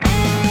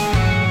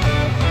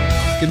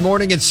Good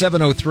morning. It's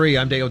 7:03.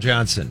 I'm Dale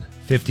Johnson.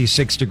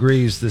 56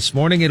 degrees this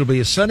morning. It'll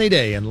be a sunny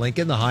day in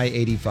Lincoln, the high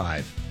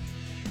 85.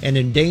 An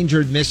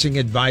endangered missing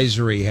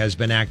advisory has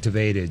been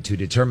activated to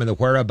determine the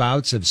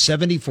whereabouts of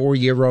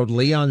 74-year-old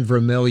Leon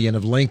Vermillion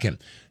of Lincoln,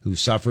 who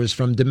suffers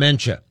from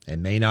dementia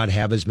and may not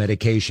have his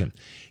medication.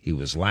 He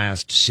was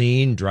last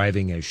seen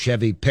driving a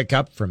Chevy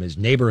pickup from his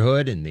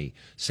neighborhood in the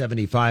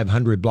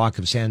 7500 block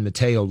of San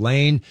Mateo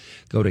Lane.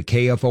 Go to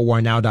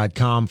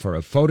KFORnow.com for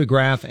a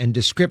photograph and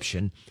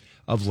description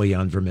of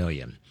Leon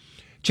Vermillion.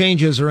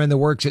 Changes are in the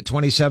works at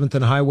 27th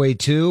and Highway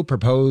 2.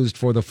 Proposed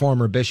for the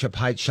former Bishop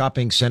Heights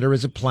Shopping Center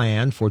is a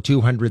plan for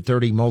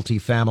 230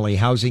 multifamily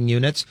housing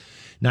units,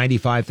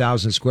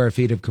 95,000 square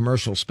feet of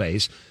commercial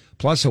space,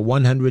 plus a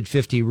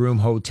 150-room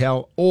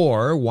hotel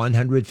or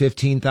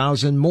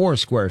 115,000 more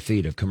square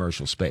feet of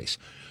commercial space.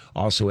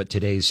 Also at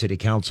today's City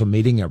Council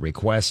meeting, a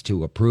request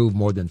to approve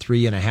more than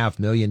 $3.5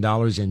 million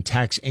in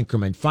tax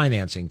increment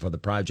financing for the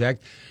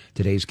project.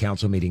 Today's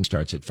council meeting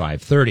starts at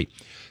 5:30.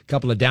 A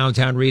couple of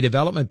downtown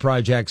redevelopment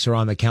projects are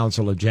on the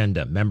council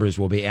agenda. Members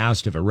will be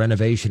asked if a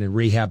renovation and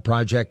rehab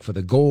project for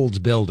the Golds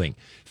Building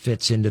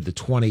fits into the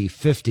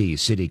 2050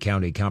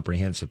 City-County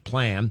Comprehensive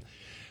Plan.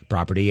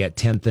 Property at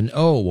 10th and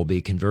O will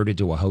be converted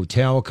to a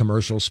hotel,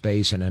 commercial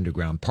space, and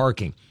underground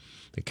parking.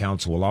 The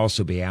council will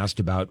also be asked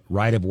about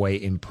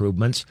right-of-way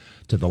improvements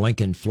to the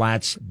Lincoln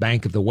Flats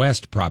Bank of the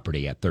West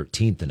property at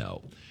 13th and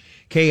O.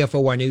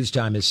 KFOR News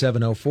Time is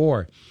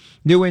 7:04.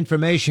 New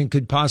information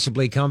could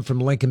possibly come from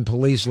Lincoln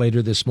Police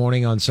later this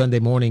morning on Sunday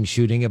morning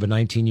shooting of a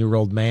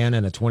 19-year-old man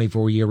and a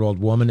 24-year-old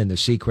woman in the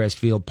Seacrest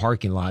Field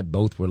parking lot.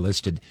 Both were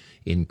listed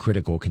in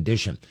critical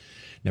condition.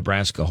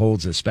 Nebraska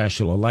holds a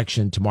special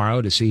election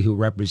tomorrow to see who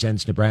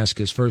represents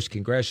Nebraska's 1st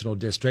congressional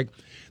district.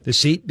 The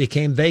seat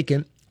became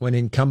vacant when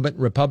incumbent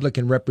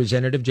Republican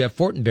Representative Jeff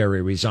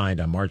Fortenberry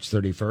resigned on March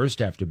 31st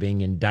after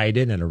being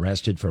indicted and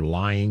arrested for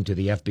lying to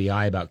the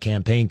FBI about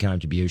campaign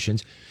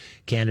contributions.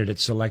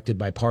 Candidates selected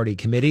by party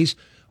committees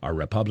are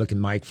Republican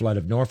Mike Flood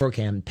of Norfolk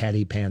and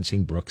Patty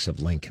Pansing Brooks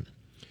of Lincoln.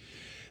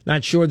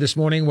 Not sure this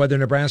morning whether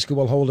Nebraska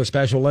will hold a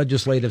special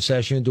legislative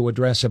session to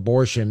address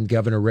abortion.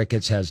 Governor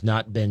Ricketts has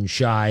not been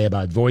shy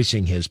about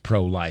voicing his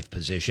pro-life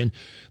position.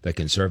 The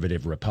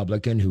conservative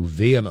Republican who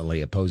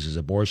vehemently opposes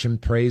abortion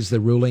praised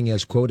the ruling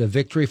as, quote, a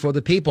victory for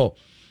the people,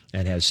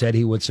 and has said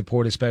he would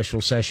support a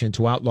special session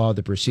to outlaw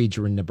the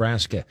procedure in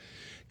Nebraska.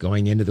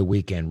 Going into the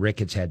weekend,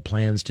 Ricketts had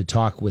plans to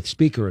talk with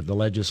Speaker of the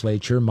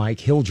Legislature, Mike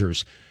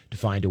Hilgers, to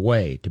find a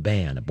way to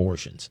ban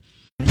abortions.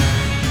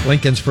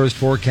 Lincoln's first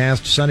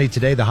forecast, sunny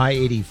today, the high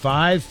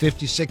 85,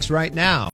 56 right now.